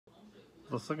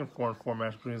the second 4-on-4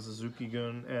 match between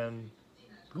Suzukigun and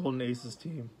Golden Aces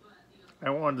team. I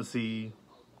wanted to see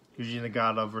Yuji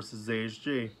Nagata versus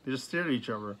ZHJ. They just stared at each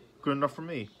other. Good enough for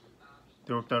me.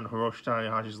 They worked on Hiroshi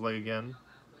Tanahashi's leg again.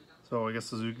 So I guess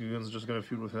Suzuki-gun's just going to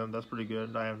feud with him. That's pretty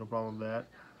good. I have no problem with that.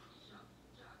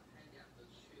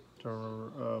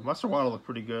 Master Wato looked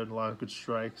pretty good. A lot of good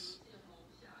strikes.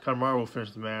 Kanemaru will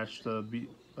finish the match to beat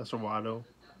Master Wato.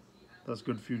 That's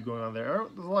good feud going on there.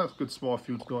 There's a lot of good small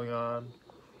feuds going on.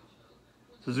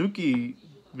 Suzuki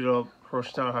beat up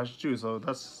Hiroshi Tanahashi too, so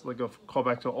that's like a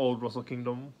callback to old Wrestle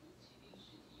Kingdom.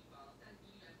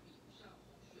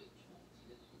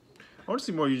 I want to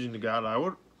see more Yuji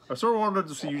Nagata. I sort of wanted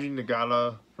to see Yuji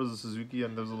Nagata versus Suzuki,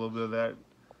 and there's a little bit of that.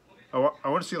 I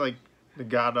want to see like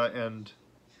Nagata and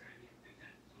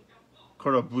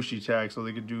Kota Ibushi tag, so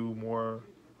they could do more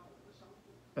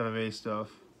MMA stuff.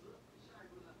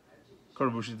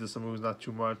 Kota Ibushi did some moves, not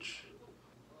too much.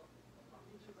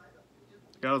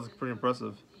 Nagata's pretty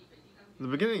impressive. In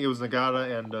the beginning, it was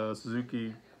Nagata and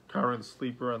Suzuki covering the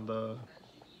sleeper and the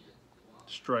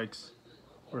strikes.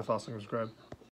 What are your thoughts on this, Grab?